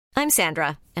I'm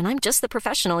Sandra, and I'm just the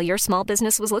professional your small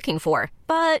business was looking for.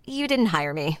 But you didn't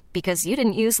hire me because you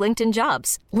didn't use LinkedIn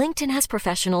Jobs. LinkedIn has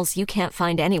professionals you can't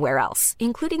find anywhere else,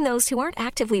 including those who aren't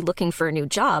actively looking for a new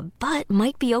job, but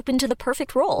might be open to the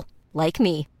perfect role, like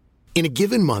me. In a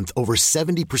given month, over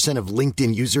 70% of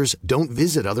LinkedIn users don't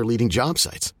visit other leading job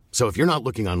sites. So if you're not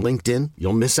looking on LinkedIn,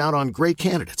 you'll miss out on great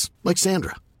candidates like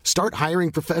Sandra. Start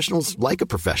hiring professionals like a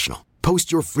professional.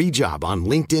 Post your free job on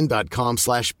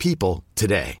linkedin.com/people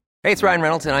today. Hey, it's Ryan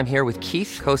Reynolds, and I'm here with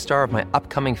Keith, co-star of my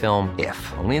upcoming film, If,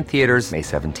 only in theaters May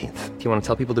 17th. Do you want to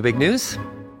tell people the big news?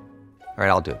 All right,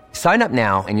 I'll do it. Sign up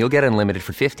now and you'll get unlimited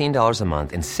for $15 a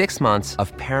month and 6 months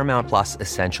of Paramount Plus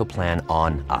Essential Plan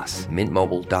on us.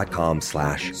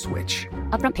 MintMobile.com/switch.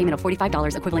 Upfront payment of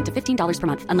 $45 equivalent to $15 per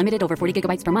month. Unlimited over 40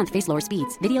 gigabytes per month. Face lower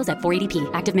speeds. Videos at 480p.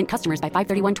 Active Mint customers by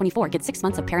 531.24 get 6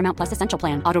 months of Paramount Plus Essential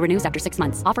Plan. Auto renews after 6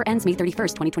 months. Offer ends May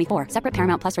 31st, 2024. Separate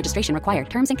Paramount Plus registration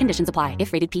required. Terms and conditions apply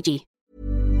if rated PG.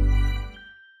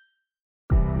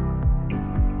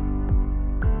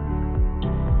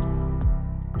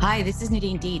 Hi, this is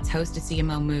Nadine Dietz, host of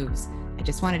CMO Moves. I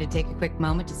just wanted to take a quick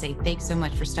moment to say thanks so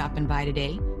much for stopping by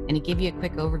today and to give you a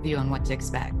quick overview on what to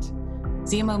expect.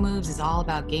 CMO Moves is all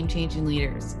about game-changing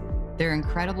leaders, their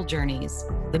incredible journeys,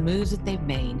 the moves that they've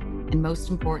made, and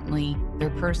most importantly, their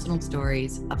personal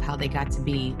stories of how they got to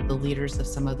be the leaders of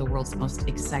some of the world's most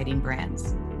exciting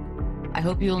brands. I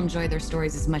hope you'll enjoy their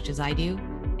stories as much as I do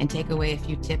and take away a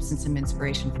few tips and some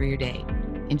inspiration for your day.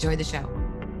 Enjoy the show.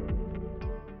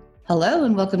 Hello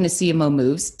and welcome to CMO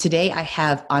Moves. Today I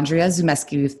have Andrea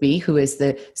Zumeski with me, who is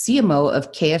the CMO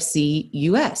of KFC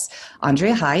US.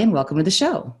 Andrea, hi, and welcome to the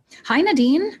show. Hi,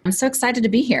 Nadine. I'm so excited to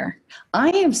be here.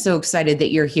 I am so excited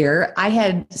that you're here. I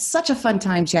had such a fun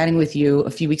time chatting with you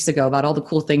a few weeks ago about all the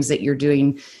cool things that you're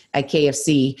doing at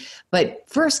KFC. But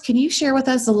first, can you share with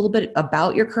us a little bit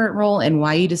about your current role and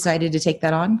why you decided to take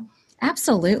that on?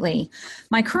 Absolutely.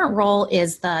 My current role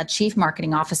is the Chief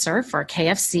Marketing Officer for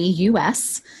KFC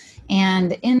US.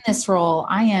 And in this role,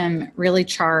 I am really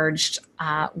charged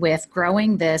with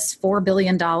growing this $4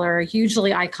 billion,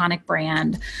 hugely iconic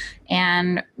brand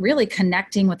and really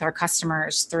connecting with our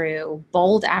customers through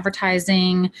bold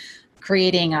advertising,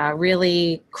 creating a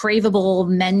really craveable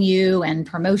menu and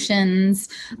promotions,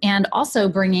 and also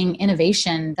bringing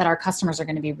innovation that our customers are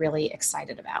going to be really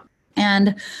excited about.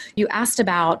 And you asked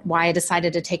about why I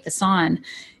decided to take this on.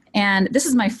 And this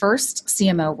is my first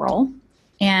CMO role.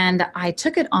 And I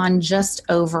took it on just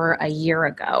over a year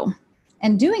ago.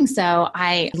 And doing so,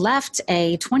 I left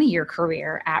a 20-year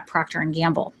career at Procter &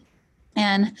 Gamble.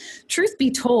 And truth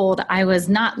be told, I was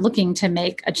not looking to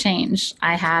make a change.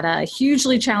 I had a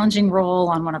hugely challenging role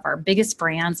on one of our biggest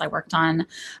brands. I worked on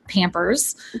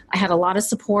Pampers. I had a lot of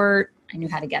support. I knew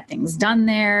how to get things done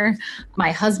there.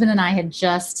 My husband and I had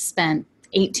just spent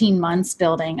 18 months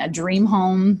building a dream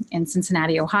home in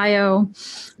Cincinnati, Ohio,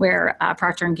 where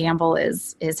Procter & Gamble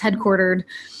is headquartered.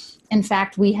 In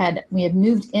fact, we had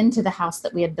moved into the house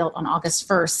that we had built on August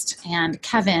 1st, and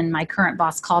Kevin, my current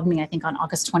boss, called me, I think, on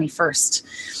August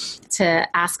 21st to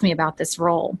ask me about this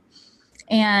role.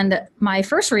 And my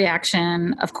first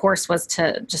reaction, of course, was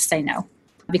to just say no,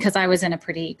 because I was in a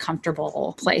pretty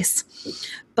comfortable place.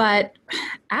 But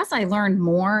as I learned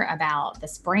more about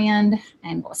this brand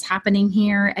and what was happening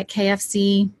here at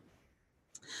KFC,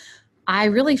 I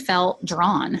really felt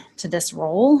drawn to this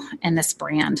role and this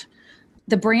brand.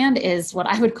 The brand is what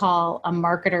I would call a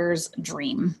marketer's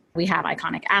dream. We have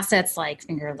iconic assets like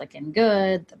Finger Lickin'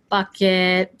 Good, The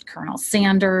Bucket, Colonel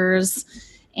Sanders,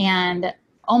 and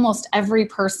almost every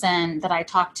person that I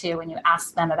talk to when you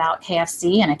ask them about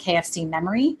KFC and a KFC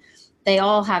memory, they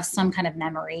all have some kind of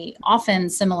memory, often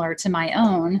similar to my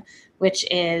own, which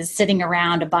is sitting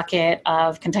around a bucket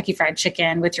of Kentucky Fried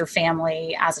Chicken with your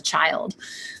family as a child.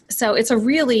 So it's a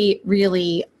really,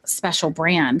 really special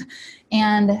brand.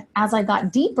 And as I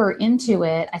got deeper into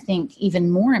it, I think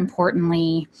even more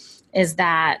importantly is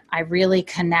that I really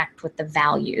connect with the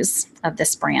values of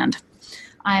this brand.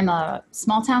 I'm a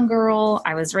small town girl.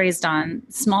 I was raised on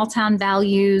small town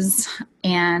values.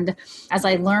 And as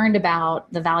I learned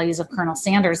about the values of Colonel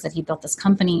Sanders that he built this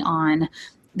company on,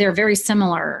 they're very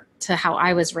similar to how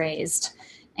I was raised.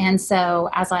 And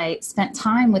so as I spent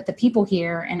time with the people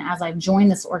here and as I've joined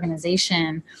this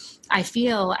organization, I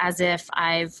feel as if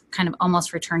I've kind of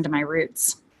almost returned to my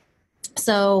roots.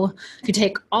 So if you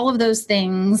take all of those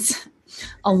things,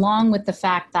 along with the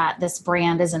fact that this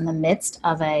brand is in the midst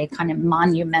of a kind of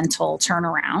monumental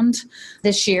turnaround,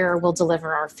 this year we'll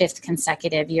deliver our 5th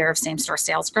consecutive year of same-store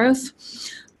sales growth.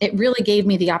 It really gave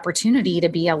me the opportunity to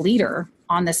be a leader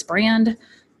on this brand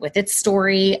with its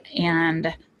story,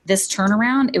 and this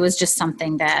turnaround, it was just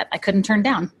something that I couldn't turn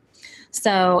down.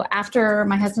 So after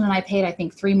my husband and I paid, I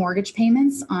think 3 mortgage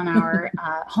payments on our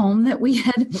home that we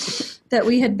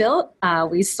had built,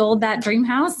 we sold that dream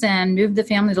house and moved the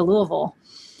family to Louisville.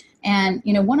 And,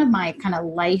 one of my kind of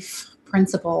life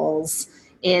principles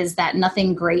is that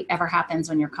nothing great ever happens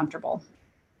when you're comfortable.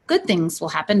 Good things will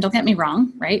happen. Don't get me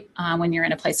wrong, right? When you're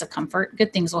in a place of comfort,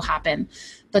 good things will happen.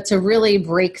 But to really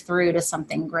break through to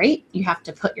something great, you have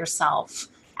to put yourself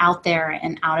out there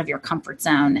and out of your comfort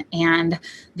zone. And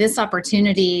this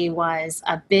opportunity was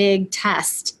a big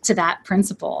test to that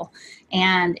principle.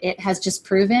 And it has just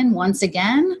proven once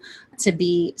again to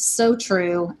be so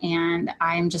true. And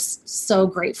I'm just so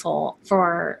grateful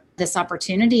for this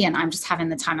opportunity. And I'm just having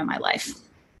the time of my life.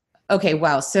 Okay.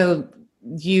 Wow. So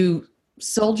you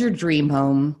sold your dream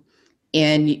home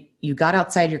and you got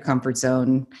outside your comfort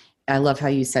zone. I love how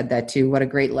you said that too. What a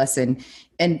great lesson.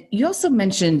 And you also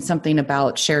mentioned something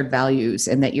about shared values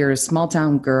and that you're a small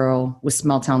town girl with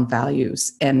small town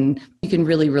values. And you can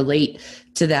really relate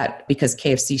to that because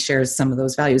KFC shares some of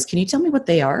those values. Can you tell me what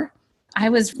they are? I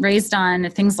was raised on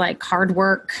things like hard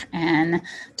work and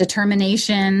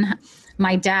determination.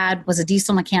 My dad was a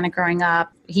diesel mechanic growing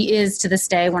up. He is to this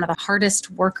day one of the hardest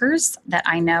workers that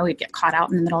I know. He'd get caught out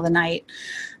in the middle of the night.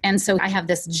 And so I have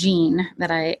this gene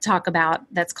that I talk about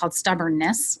that's called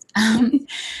stubbornness.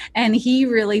 And he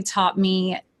really taught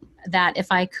me that if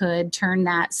I could turn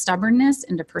that stubbornness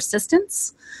into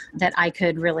persistence, that I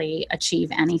could really achieve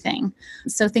anything.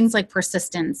 So things like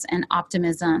persistence and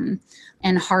optimism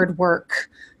and hard work.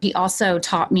 He also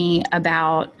taught me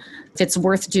about if it's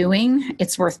worth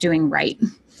doing right.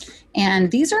 And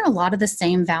these are a lot of the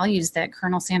same values that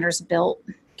Colonel Sanders built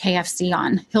KFC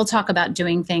on. He'll talk about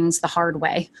doing things the hard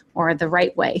way or the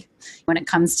right way. When it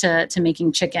comes to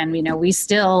making chicken, we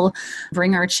still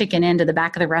bring our chicken into the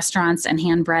back of the restaurants and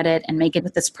hand bread it and make it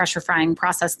with this pressure frying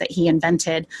process that he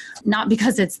invented, not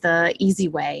because it's the easy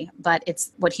way, but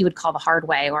it's what he would call the hard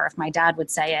way, or if my dad would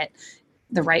say it,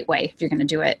 the right way. If you're going to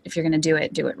do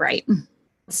it, do it right.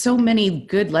 So many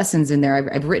good lessons in there.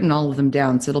 I've written all of them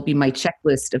down. So it'll be my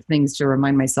checklist of things to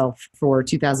remind myself for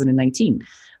 2019.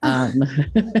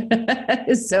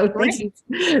 So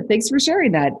thanks for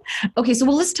sharing that. Okay. So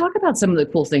let's talk about some of the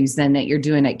cool things then that you're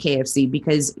doing at KFC,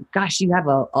 because gosh, you have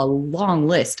a long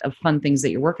list of fun things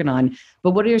that you're working on,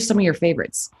 but what are some of your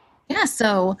favorites? Yeah.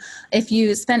 So if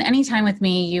you spend any time with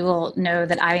me, you will know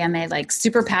that I am a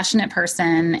super passionate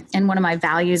person. And one of my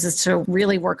values is to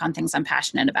really work on things I'm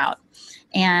passionate about.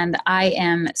 And I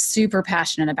am super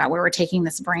passionate about where we're taking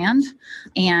this brand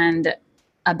and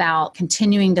about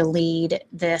continuing to lead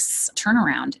this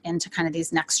turnaround into kind of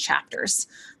these next chapters.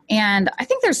 And I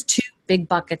think there's 2 big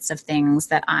buckets of things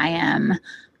that I am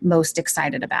most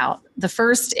excited about. The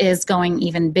first is going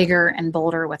even bigger and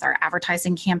bolder with our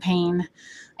advertising campaign.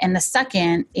 And the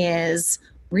second is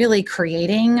really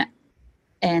creating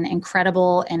an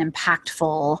incredible and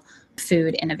impactful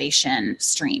food innovation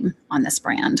stream on this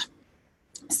brand.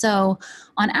 So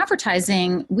on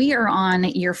advertising, we are on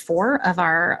year 4 of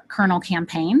our Colonel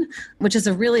campaign, which is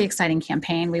a really exciting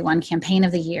campaign. We won Campaign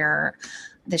of the Year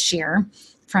this year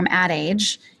from Ad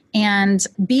Age. And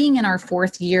being in our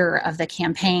 4th year of the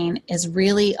campaign has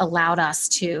really allowed us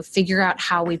to figure out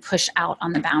how we push out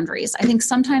on the boundaries. I think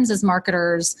sometimes as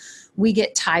marketers, we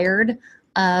get tired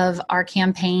of our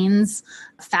campaigns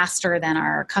faster than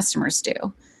our customers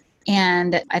do.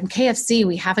 And at KFC,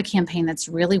 we have a campaign that's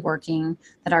really working,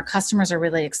 that our customers are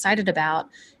really excited about,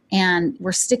 and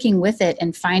we're sticking with it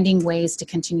and finding ways to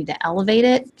continue to elevate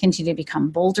it, continue to become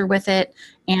bolder with it,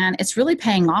 and it's really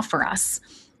paying off for us.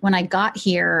 When I got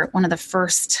here, one of the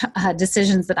first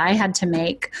decisions that I had to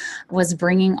make was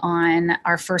bringing on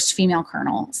our first female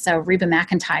colonel. So Reba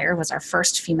McEntire was our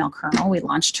first female colonel. We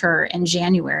launched her in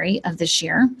January of this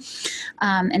year.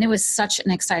 And it was such an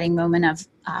exciting moment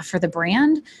for the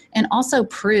brand, and also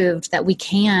proved that we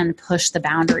can push the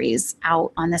boundaries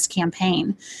out on this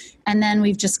campaign. And then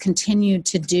we've just continued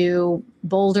to do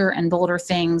bolder and bolder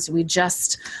things. We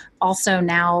just also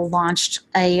now launched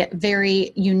a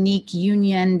very unique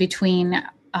union between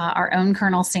our own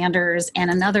Colonel Sanders and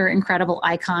another incredible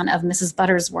icon of Mrs.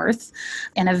 Buttersworth,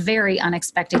 in a very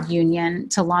unexpected union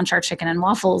to launch our chicken and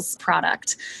waffles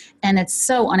product. And it's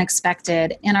so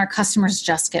unexpected, and our customers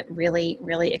just get really,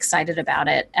 really excited about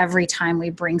it every time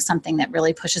we bring something that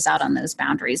really pushes out on those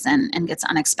boundaries and gets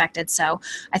unexpected. So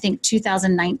I think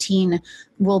 2019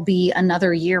 will be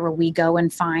another year where we go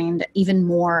and find even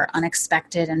more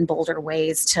unexpected and bolder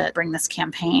ways to bring this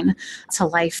campaign to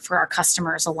life for our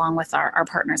customers, along with our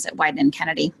partners at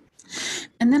Wieden+Kennedy.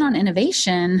 And then on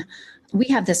innovation, we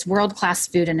have this world-class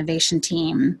food innovation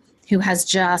team who has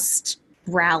just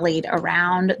rallied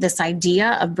around this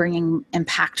idea of bringing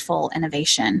impactful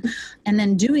innovation and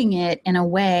then doing it in a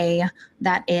way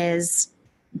that is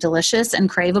delicious and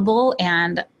craveable,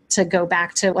 and to go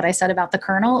back to what I said about the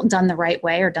kernel, done the right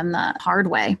way or done the hard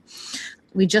way.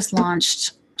 We just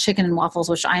launched Chicken and Waffles,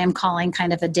 which I am calling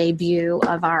kind of a debut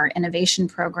of our innovation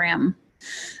program.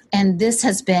 And this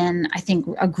has been, I think,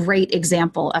 a great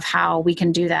example of how we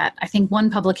can do that. I think one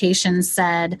publication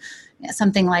said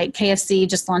something like KFC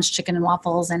just launched Chicken and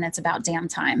Waffles and it's about damn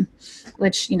time,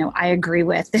 which, I agree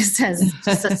with. This has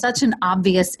just such an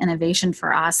obvious innovation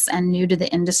for us and new to the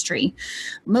industry.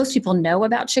 Most people know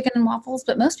about Chicken and Waffles,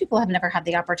 but most people have never had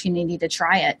the opportunity to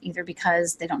try it, either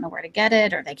because they don't know where to get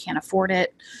it or they can't afford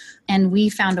it. And we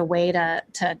found a way to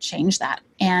change that.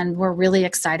 And we're really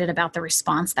excited about the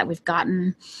response that we've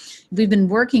gotten. We've been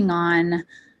working on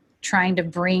trying to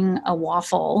bring a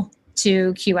waffle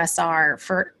to QSR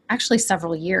for actually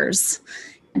several years,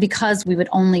 because we would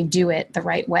only do it the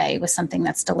right way with something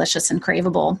that's delicious and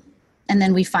craveable. And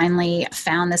then we finally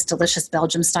found this delicious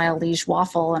Belgium-style Liège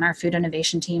waffle, and our food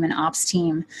innovation team and ops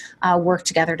team worked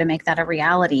together to make that a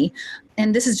reality.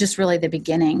 And this is just really the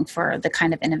beginning for the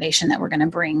kind of innovation that we're going to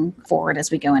bring forward as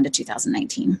we go into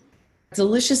 2019.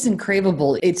 Delicious and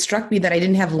craveable. It struck me that I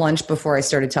didn't have lunch before I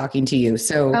started talking to you.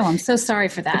 So, I'm so sorry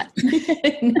for that.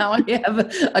 Now I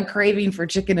have a craving for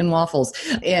chicken and waffles.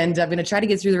 And I'm going to try to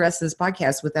get through the rest of this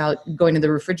podcast without going to the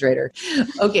refrigerator.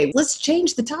 Okay, let's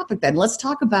change the topic then. Let's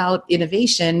talk about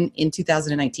innovation in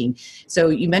 2019. So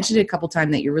you mentioned it a couple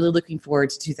times that you're really looking forward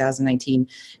to 2019.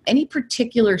 Any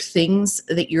particular things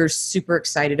that you're super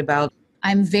excited about?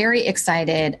 I'm very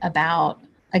excited about,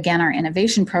 again, our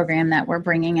innovation program that we're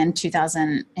bringing in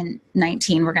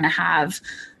 2019. We're going to have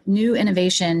new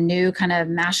innovation, new kind of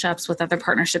mashups with other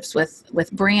partnerships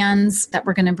with brands that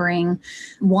we're going to bring.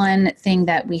 One thing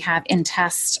that we have in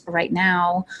test right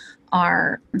now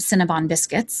are Cinnabon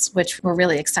biscuits, which we're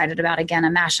really excited about. Again, a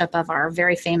mashup of our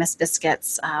very famous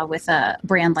biscuits with a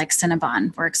brand like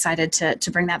Cinnabon. We're excited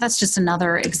to bring that. That's just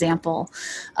another example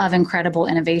of incredible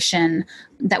innovation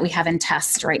that we have in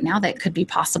test right now that could be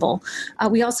possible.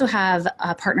 We also have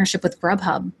a partnership with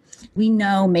Grubhub. We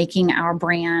know making our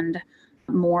brand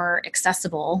more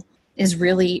accessible is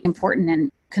really important, and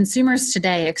consumers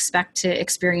today expect to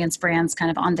experience brands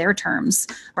kind of on their terms,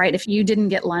 right? If you didn't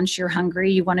get lunch, you're hungry,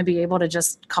 you want to be able to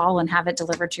just call and have it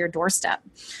delivered to your doorstep.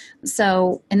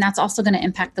 So, and that's also going to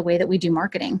impact the way that we do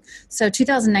marketing. So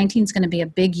 2019 is going to be a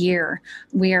big year.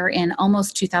 We're in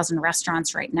almost 2,000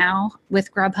 restaurants right now with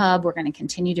Grubhub. We're going to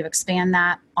continue to expand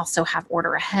that, also have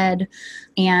order ahead,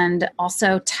 and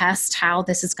also test how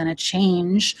this is going to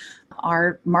change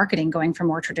our marketing, going from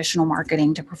more traditional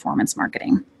marketing to performance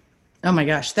marketing. Oh my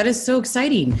gosh, that is so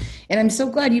exciting. And I'm so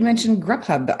glad you mentioned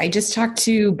Grubhub. I just talked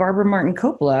to Barbara Martin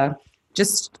Coppola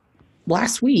just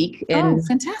last week. And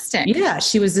fantastic. Yeah,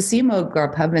 she was the CMO of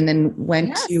Grubhub and then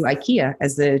went to IKEA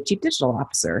as the chief digital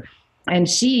officer. And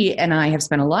she and I have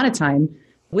spent a lot of time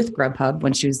with Grubhub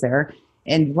when she was there.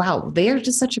 And wow, they are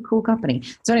just such a cool company.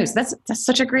 So anyways, that's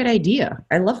such a great idea.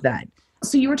 I love that.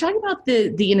 So you were talking about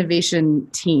the innovation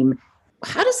team.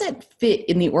 How does that fit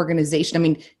in the organization? I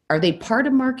mean, are they part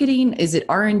of marketing? Is it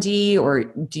R&D, or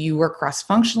do you work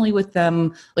cross-functionally with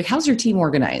them? Like, how's your team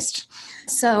organized?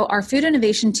 So our food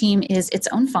innovation team is its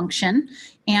own function,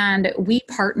 and we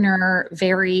partner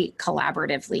very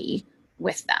collaboratively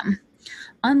with them.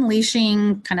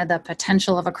 Unleashing kind of the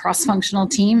potential of a cross-functional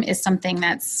team is something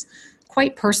that's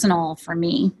quite personal for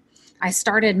me. I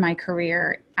started my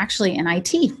career actually in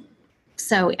IT,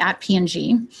 so at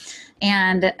P&G.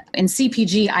 And in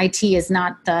CPG, IT is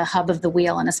not the hub of the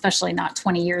wheel, and especially not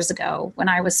 20 years ago when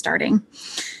I was starting.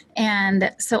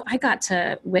 And so I got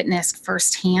to witness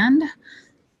firsthand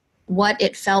what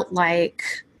it felt like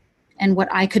and what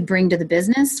I could bring to the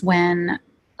business when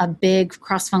a big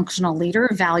cross-functional leader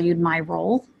valued my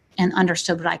role and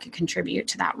understood what I could contribute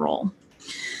to that role.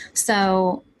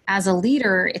 So as a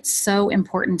leader, it's so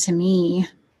important to me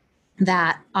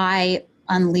that I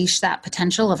unleash that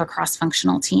potential of a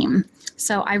cross-functional team.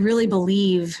 So I really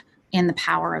believe in the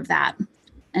power of that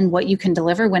and what you can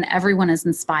deliver when everyone is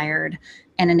inspired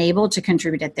and enabled to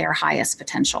contribute at their highest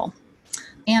potential.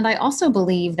 And I also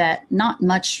believe that not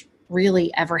much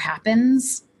really ever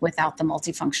happens without the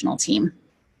multifunctional team.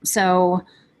 So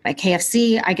at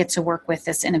KFC, I get to work with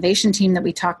this innovation team that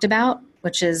we talked about,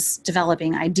 which is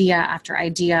developing idea after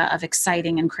idea of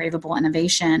exciting and craveable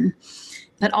innovation.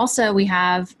 But also we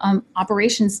have an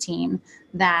operations team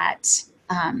that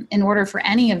in order for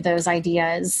any of those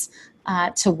ideas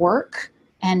to work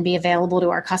and be available to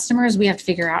our customers, we have to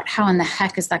figure out how in the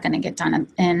heck is that going to get done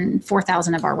in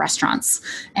 4,000 of our restaurants.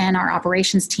 And our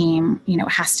operations team,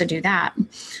 has to do that.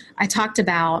 I talked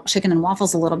about chicken and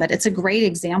waffles a little bit. It's a great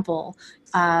example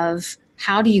of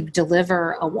how do you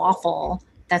deliver a waffle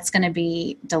that's going to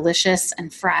be delicious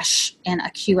and fresh in a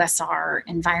QSR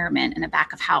environment, in a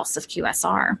back of house of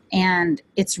QSR. And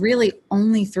it's really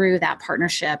only through that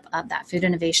partnership of that food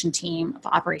innovation team, of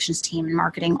operations team, and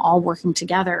marketing all working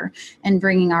together and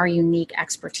bringing our unique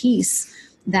expertise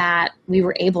that we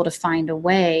were able to find a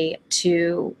way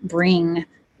to bring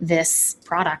this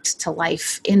product to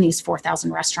life in these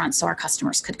 4,000 restaurants so our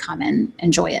customers could come and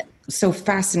enjoy it. So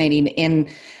fascinating. And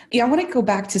I want to go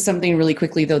back to something really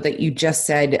quickly, though, that you just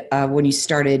said when you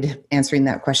started answering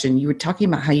that question. You were talking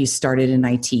about how you started in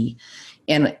IT.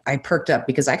 And I perked up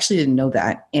because I actually didn't know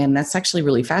that. And that's actually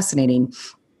really fascinating.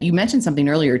 You mentioned something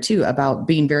earlier, too, about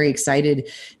being very excited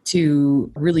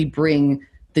to really bring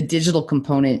the digital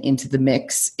component into the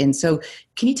mix. And so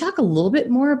can you talk a little bit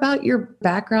more about your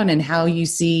background and how you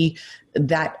see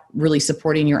that really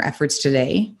supporting your efforts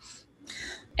today?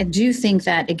 I do think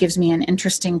that it gives me an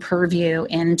interesting purview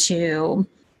into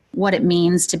what it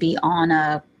means to be on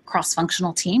a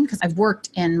cross-functional team, because I've worked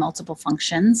in multiple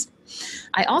functions.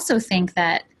 I also think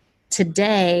that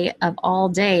today, of all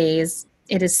days,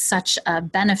 it is such a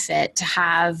benefit to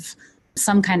have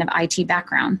some kind of IT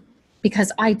background,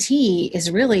 because IT is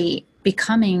really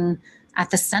becoming at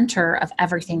the center of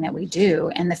everything that we do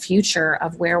and the future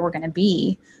of where we're going to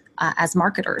be as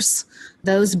marketers.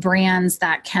 Those brands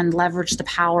that can leverage the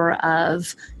power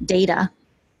of data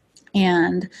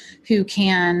and who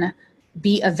can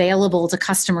be available to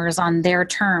customers on their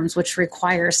terms, which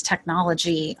requires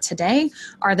technology today,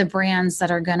 are the brands that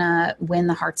are going to win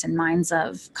the hearts and minds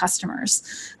of customers.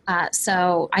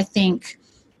 So I think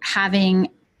having,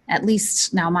 at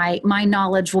least now my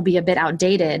knowledge will be a bit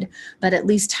outdated, but at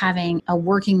least having a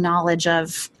working knowledge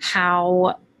of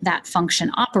how that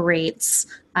function operates,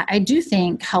 I do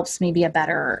think helps me be a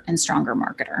better and stronger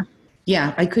marketer.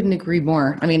 Yeah, I couldn't agree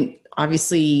more. I mean,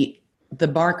 obviously, the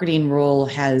marketing role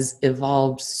has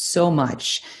evolved so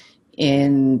much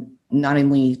in not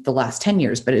only the last 10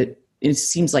 years, but it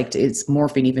seems like it's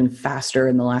morphing even faster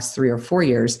in the last 3 or 4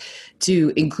 years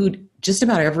to include just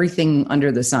about everything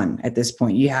under the sun at this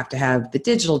point. You have to have the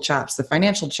digital chops, the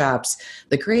financial chops,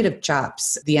 the creative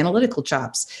chops, the analytical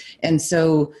chops. And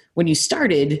so when you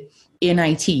started in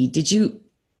IT, did you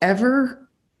ever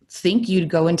think you'd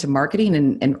go into marketing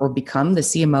and or become the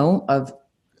CMO of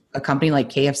a company like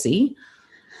KFC?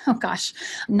 Oh gosh,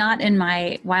 not in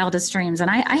my wildest dreams. And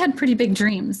I had pretty big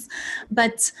dreams.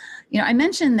 But, I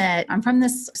mentioned that I'm from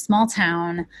this small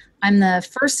town. I'm the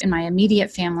first in my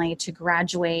immediate family to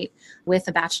graduate with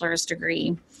a bachelor's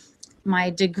degree. My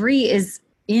degree is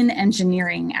in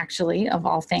engineering, actually, of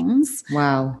all things.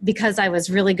 Wow. Because I was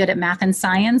really good at math and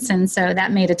science. And so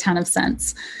that made a ton of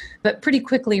sense. But pretty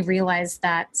quickly realized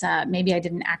that maybe I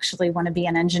didn't actually want to be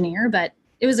an engineer, but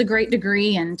it was a great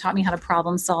degree and taught me how to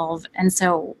problem solve. And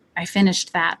so I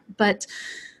finished that. But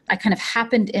I kind of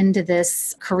happened into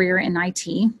this career in IT,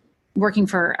 working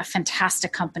for a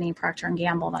fantastic company, Procter &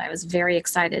 Gamble, that I was very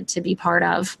excited to be part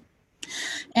of.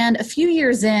 And a few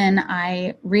years in,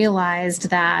 I realized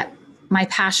that my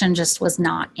passion just was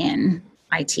not in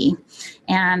IT.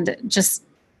 And just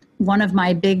one of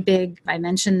my big, I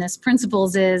mentioned this,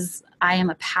 principles is I am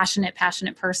a passionate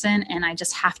person, and I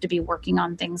just have to be working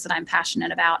on things that I'm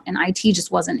passionate about. And IT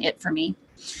just wasn't it for me.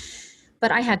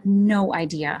 But I had no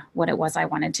idea what it was I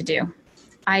wanted to do.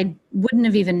 I wouldn't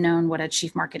have even known what a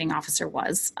chief marketing officer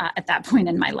was at that point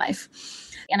in my life.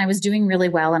 And I was doing really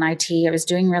well in IT. I was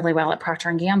doing really well at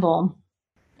Procter & Gamble.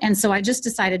 And so I just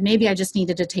decided maybe I just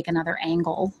needed to take another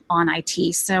angle on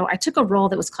IT. So I took a role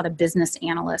that was called a business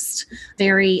analyst,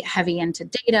 very heavy into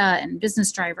data and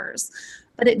business drivers.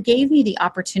 But it gave me the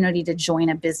opportunity to join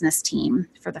a business team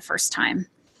for the first time.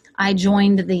 I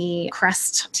joined the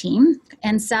Crest team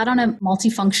and sat on a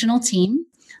multifunctional team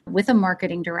with a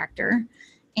marketing director.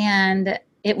 And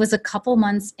it was a couple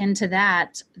months into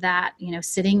that,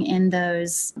 sitting in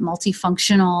those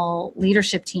multifunctional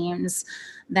leadership teams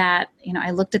that,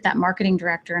 I looked at that marketing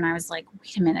director and I was like,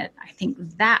 wait a minute, I think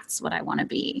that's what I want to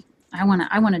be. I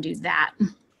want to do that.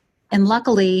 And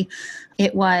luckily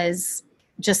it was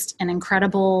just an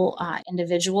incredible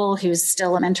individual who's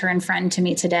still a mentor and friend to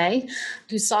me today,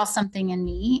 who saw something in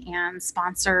me and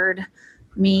sponsored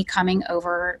me coming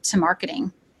over to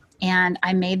marketing. And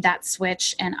I made that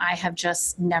switch and I have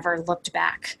just never looked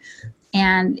back.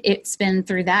 And it's been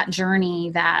through that journey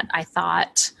that I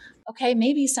thought, okay,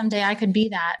 maybe someday I could be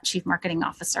that chief marketing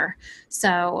officer.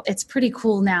 So it's pretty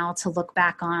cool now to look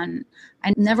back on.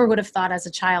 I never would have thought as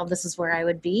a child this is where I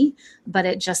would be, but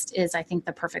it just is, I think,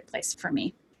 the perfect place for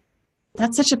me.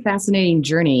 That's such a fascinating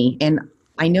journey. And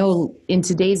I know in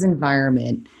today's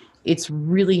environment, it's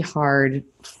really hard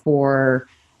for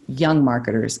young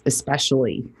marketers,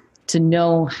 especially, to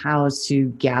know how to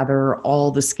gather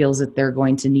all the skills that they're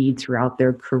going to need throughout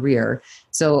their career.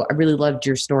 So I really loved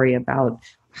your story about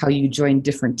how you joined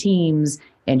different teams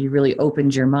and you really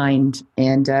opened your mind.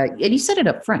 And you said it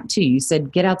up front too. You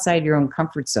said, get outside your own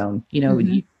comfort zone,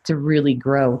 to really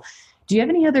grow. Do you have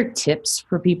any other tips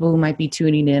for people who might be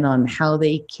tuning in on how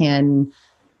they can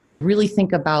really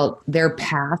think about their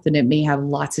path? And it may have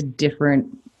lots of different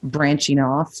branching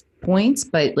off points,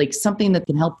 but like something that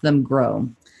can help them grow.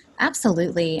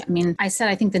 Absolutely. I mean, I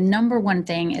think the number one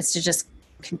thing is to just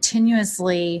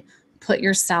continuously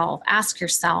ask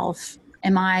yourself,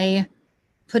 am I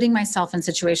putting myself in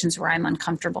situations where I'm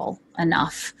uncomfortable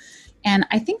enough? And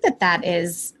I think that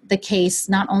is the case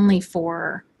not only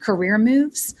for career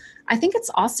moves, I think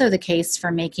it's also the case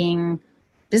for making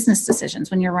business decisions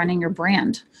when you're running your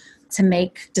brand, to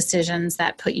make decisions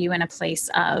that put you in a place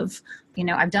of,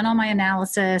 I've done all my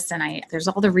analysis and there's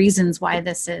all the reasons why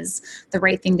this is the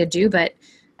right thing to do, but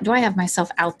do I have myself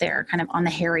out there kind of on the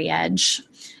hairy edge?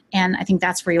 And I think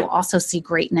that's where you'll also see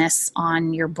greatness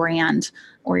on your brand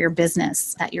or your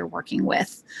business that you're working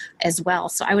with as well.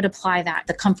 So I would apply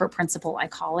the comfort principle, I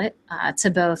call it, to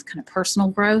both kind of personal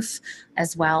growth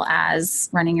as well as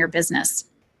running your business.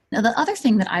 Now, the other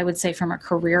thing that I would say from a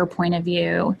career point of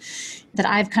view that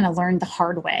I've kind of learned the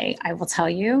hard way, I will tell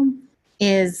you,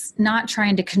 is not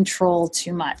trying to control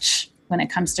too much when it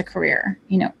comes to career.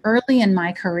 Early in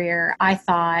my career, I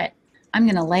thought, I'm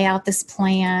going to lay out this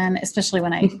plan, especially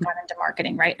when I got into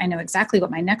marketing, right? I know exactly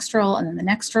what my next role and then the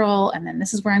next role, and then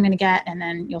this is where I'm going to get, and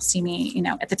then you'll see me,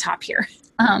 at the top here.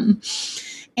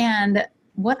 And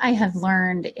what I have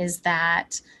learned is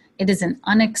that it is an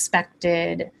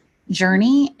unexpected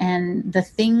journey, and the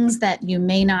things that you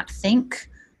may not think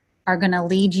are going to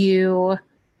lead you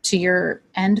to your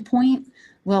end point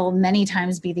will many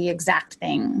times be the exact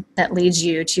thing that leads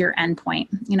you to your end point.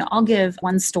 I'll give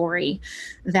one story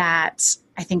that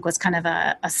I think was kind of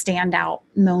a standout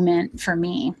moment for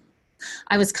me.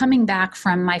 I was coming back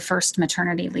from my first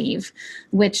maternity leave,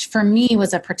 which for me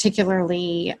was a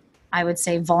particularly, I would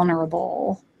say,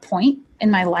 vulnerable point in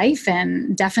my life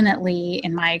and definitely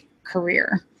in my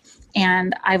career.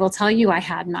 And I will tell you, I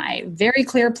had my very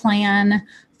clear plan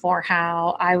for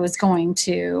how I was going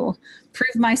to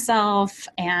prove myself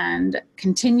and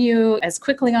continue as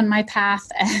quickly on my path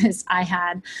as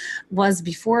I was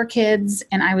before kids.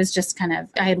 And I was just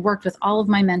I had worked with all of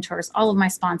my mentors, all of my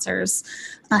sponsors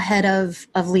ahead of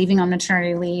leaving on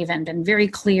maternity leave, and been very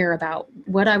clear about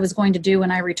what I was going to do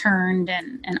when I returned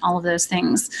and all of those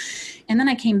things. And then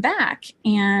I came back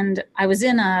and I was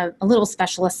in a little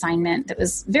special assignment that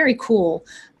was very cool,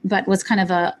 but was kind of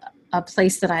a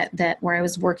place where I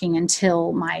was working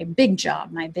until my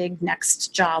big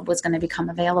next job was going to become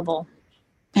available.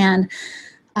 And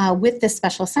with this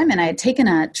special assignment, I had taken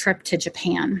a trip to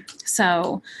Japan.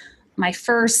 So my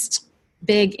first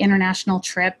big international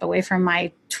trip away from my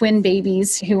twin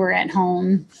babies who were at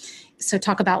home. So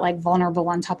talk about like vulnerable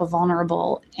on top of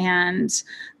vulnerable. And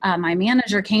my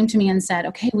manager came to me and said,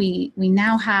 okay, we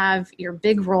now have your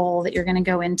big role that you're going to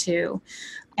go into.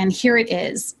 And here it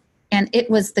is. And it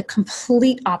was the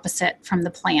complete opposite from the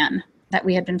plan that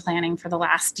we had been planning for the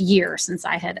last year since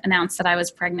I had announced that I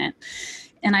was pregnant.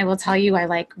 And I will tell you,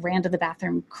 I ran to the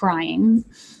bathroom crying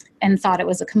and thought it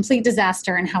was a complete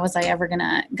disaster. And how was I ever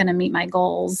gonna meet my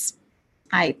goals?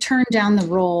 I turned down the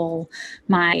role.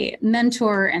 My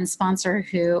mentor and sponsor,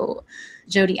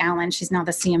 Jody Allen, she's now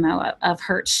the CMO of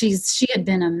Hertz. She had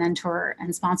been a mentor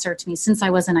and sponsor to me since I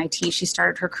was in IT. She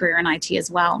started her career in IT as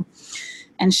well.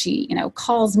 And she,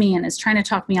 calls me and is trying to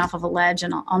talk me off of a ledge.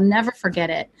 And I'll never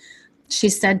forget it. She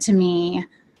said to me,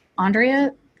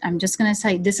 Andrea, I'm just going to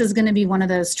tell you, this is going to be one of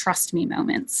those trust me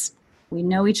moments. We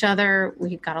know each other.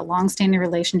 We've got a long-standing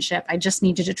relationship. I just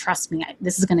need you to trust me.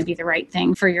 This is going to be the right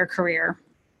thing for your career.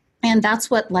 And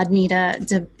that's what led me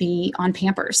to be on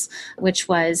Pampers, which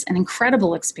was an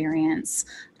incredible experience.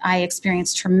 I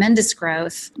experienced tremendous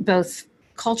growth, both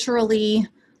culturally,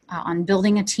 on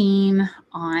building a team,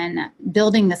 on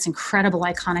building this incredible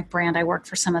iconic brand. I worked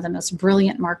for some of the most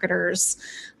brilliant marketers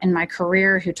in my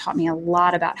career who taught me a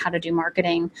lot about how to do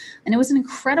marketing. And it was an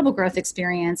incredible growth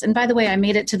experience. And by the way, I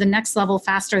made it to the next level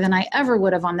faster than I ever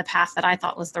would have on the path that I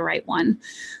thought was the right one.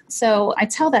 So I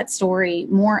tell that story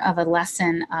more of a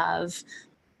lesson of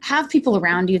have people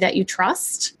around you that you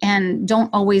trust, and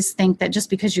don't always think that just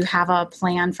because you have a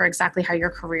plan for exactly how your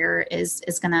career is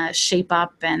going to shape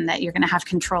up and that you're going to have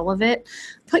control of it.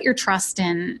 Put your trust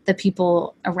in the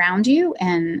people around you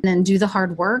and then do the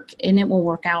hard work, and it will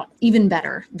work out even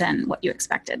better than what you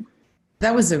expected.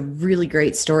 That was a really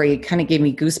great story. It kind of gave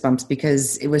me goosebumps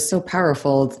because it was so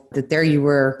powerful that there you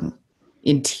were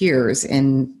in tears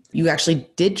and you actually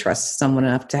did trust someone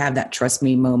enough to have that trust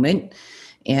me moment.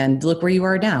 And look where you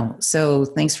are now. So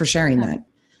thanks for sharing that.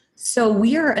 So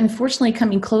we are unfortunately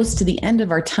coming close to the end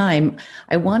of our time.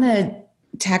 I want to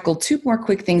tackle two more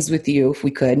quick things with you if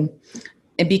we could.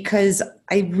 And because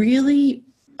I really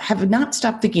have not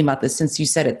stopped thinking about this since you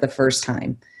said it the first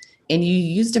time. And you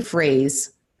used a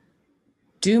phrase,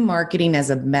 do marketing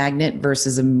as a magnet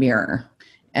versus a mirror.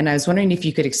 And I was wondering if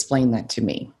you could explain that to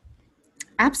me.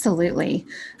 Absolutely.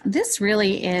 This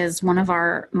really is one of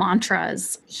our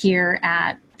mantras here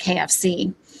at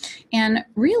KFC. And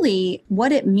really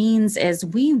what it means is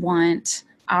we want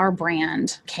our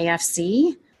brand,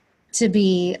 KFC, to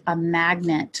be a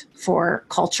magnet for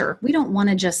culture. We don't want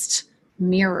to just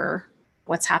mirror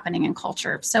what's happening in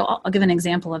culture. So I'll give an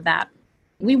example of that.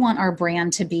 We want our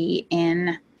brand to be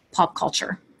in pop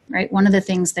culture, right? One of the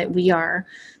things that we are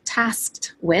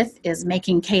tasked with is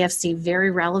making KFC very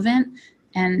relevant.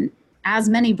 And as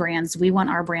many brands, we want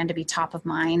our brand to be top of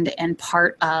mind and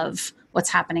part of what's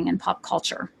happening in pop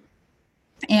culture.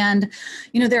 And,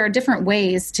 there are different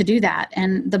ways to do that.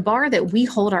 And the bar that we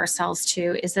hold ourselves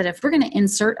to is that if we're going to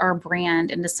insert our brand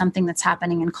into something that's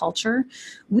happening in culture,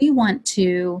 we want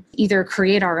to either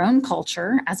create our own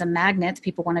culture as a magnet that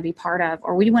people want to be part of,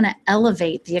 or we want to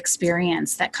elevate the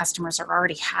experience that customers are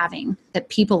already having, that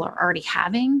people are already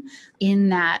having in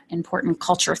that important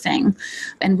culture thing.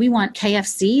 And we want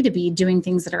KFC to be doing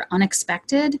things that are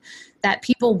unexpected, that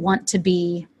people want to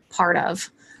be part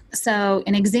of. So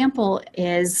an example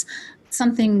is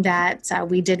something that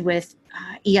we did with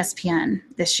ESPN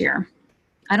this year.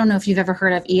 I don't know if you've ever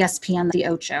heard of ESPN The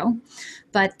Ocho,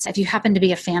 but if you happen to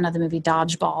be a fan of the movie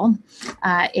Dodgeball,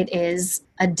 it is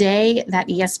a day that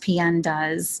ESPN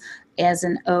does as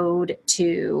an ode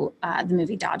to the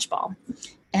movie Dodgeball.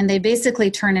 And they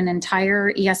basically turn an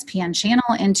entire ESPN channel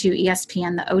into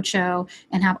ESPN The Ocho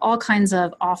and have all kinds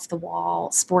of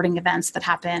off-the-wall sporting events that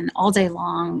happen all day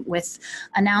long with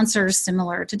announcers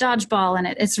similar to Dodgeball. And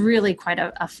it's really quite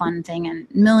a fun thing. And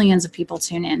millions of people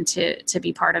tune in to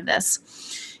be part of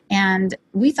this. And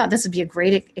we thought this would be a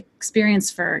great experience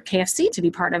for KFC to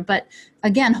be part of. But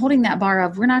again, holding that bar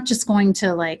of, we're not just going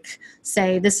to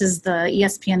say, this is the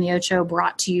ESPN The Ocho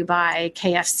brought to you by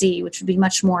KFC, which would be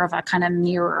much more of a kind of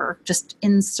mirror, just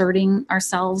inserting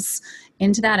ourselves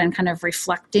into that and kind of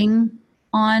reflecting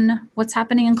on what's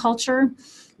happening in culture.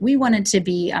 We wanted to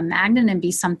be a magnet and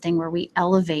be something where we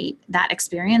elevate that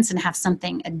experience and have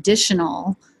something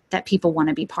additional that people want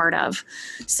to be part of.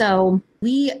 So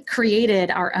we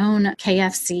created our own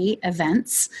KFC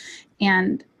events,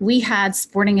 and we had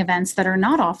sporting events that are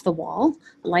not off the wall,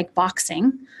 like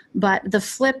boxing. But the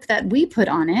flip that we put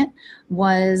on it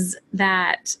was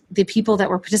that the people that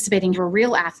were participating were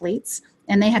real athletes,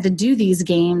 and they had to do these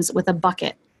games with a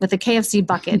bucket, with a KFC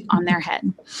bucket on their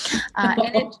head.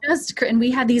 And we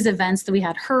had these events that we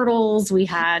had hurdles, we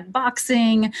had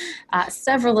boxing,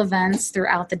 several events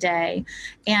throughout the day.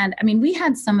 And we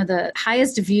had some of the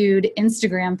highest viewed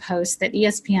Instagram posts that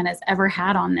ESPN has ever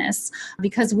had on this,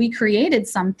 because we created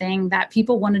something that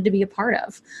people wanted to be a part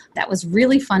of. That was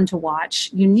really fun to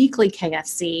watch, uniquely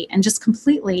KFC, and just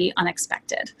completely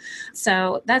unexpected.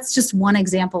 So that's just one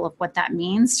example of what that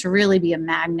means to really be a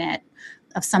magnet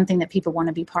of something that people want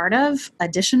to be part of,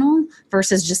 additional,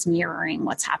 versus just mirroring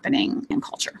what's happening in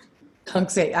culture.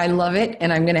 Okay, I love it.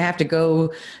 And I'm going to have to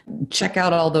go check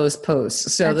out all those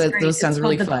posts. So those sounds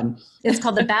really fun. It's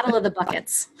called the Battle of the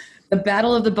Buckets. The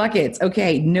Battle of the Buckets.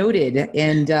 Okay, noted.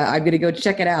 And I'm going to go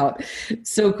check it out.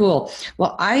 So cool.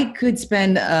 Well, I could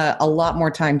spend a lot more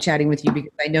time chatting with you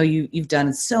because I know you've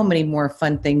done so many more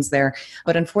fun things there.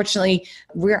 But unfortunately,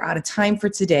 we're out of time for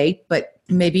today. But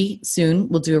maybe soon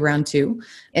we'll do a round two.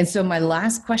 And so my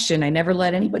last question, I never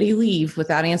let anybody leave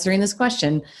without answering this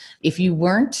question. If you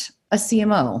weren't a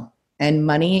CMO and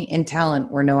money and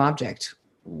talent were no object,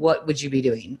 what would you be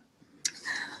doing?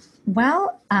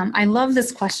 Well, I love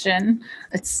this question.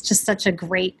 It's just such a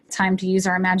great time to use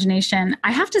our imagination.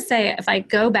 I have to say, if I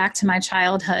go back to my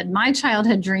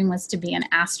childhood dream was to be an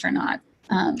astronaut.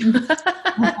 Of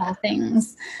all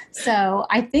things. So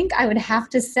I think I would have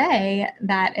to say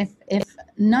that if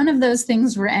none of those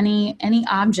things were any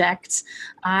object,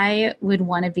 I would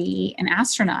want to be an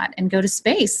astronaut and go to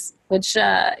space, which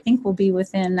I think will be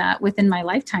within my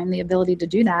lifetime, the ability to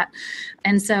do that.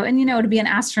 And to be an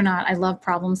astronaut, I love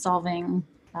problem solving.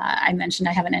 I mentioned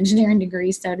I have an engineering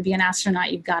degree, so to be an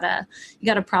astronaut, you got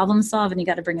to problem solve and you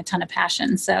got to bring a ton of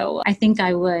passion. So I think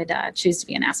I would choose to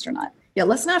be an astronaut. Yeah,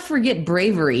 let's not forget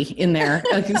bravery in there.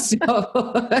 Okay, there's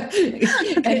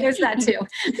that too.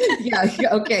 Yeah,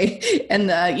 okay.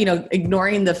 And,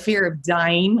 ignoring the fear of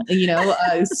dying,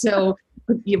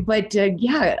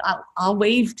 I'll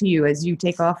wave to you as you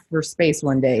take off for space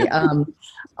one day.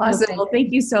 Awesome. Okay. Well,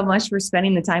 thank you so much for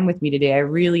spending the time with me today. I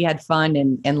really had fun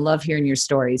and love hearing your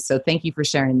stories. So thank you for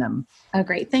sharing them. Oh,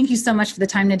 great. Thank you so much for the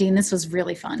time, Nadine. This was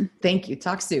really fun. Thank you.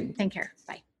 Talk soon. Take care.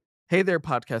 Bye. Hey there,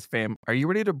 podcast fam. Are you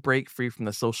ready to break free from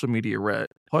the social media rut?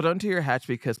 Hold on to your hatch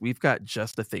because we've got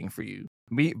just the thing for you.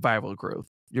 Meet Viral Growth,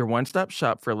 your one-stop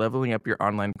shop for leveling up your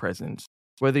online presence.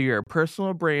 Whether you're a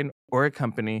personal brand or a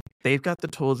company, they've got the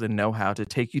tools and know-how to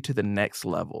take you to the next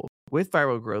level. With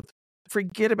Viral Growth,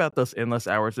 forget about those endless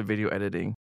hours of video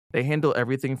editing. They handle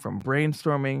everything from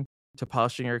brainstorming to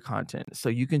polishing your content so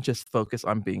you can just focus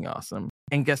on being awesome.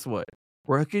 And guess what?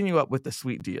 We're hooking you up with a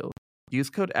sweet deal. Use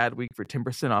code ADWEEK for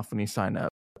 10% off when you sign up.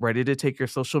 Ready to take your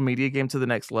social media game to the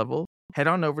next level? Head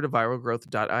on over to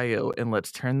viralgrowth.io and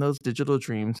let's turn those digital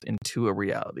dreams into a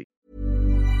reality.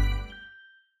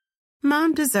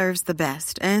 Mom deserves the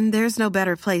best, and there's no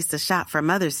better place to shop for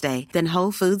Mother's Day than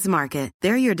Whole Foods Market.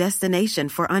 They're your destination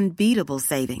for unbeatable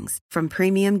savings, from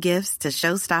premium gifts to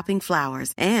show-stopping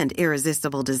flowers and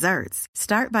irresistible desserts.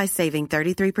 Start by saving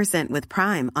 33% with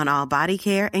Prime on all body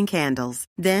care and candles.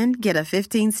 Then get a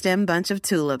 15-stem bunch of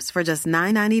tulips for just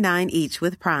 $9.99 each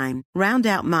with Prime. Round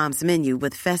out Mom's menu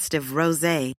with festive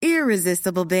rosé,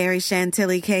 irresistible berry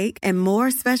chantilly cake, and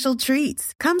more special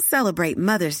treats. Come celebrate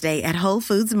Mother's Day at Whole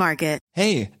Foods Market.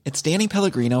 Hey, it's Danny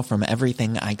Pellegrino from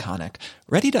Everything Iconic.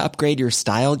 Ready to upgrade your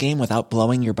style game without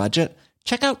blowing your budget?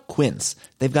 Check out Quince.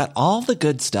 They've got all the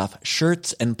good stuff,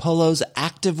 shirts and polos,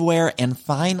 activewear, and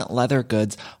fine leather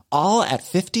goods, all at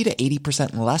 50 to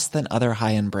 80% less than other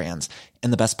high-end brands.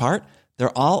 And the best part?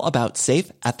 They're all about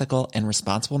safe, ethical, and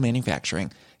responsible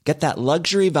manufacturing. Get that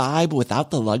luxury vibe without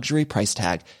the luxury price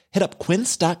tag. Hit up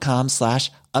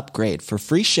quince.com/upgrade for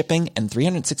free shipping and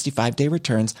 365-day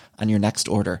returns on your next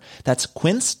order. That's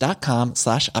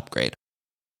quince.com/upgrade.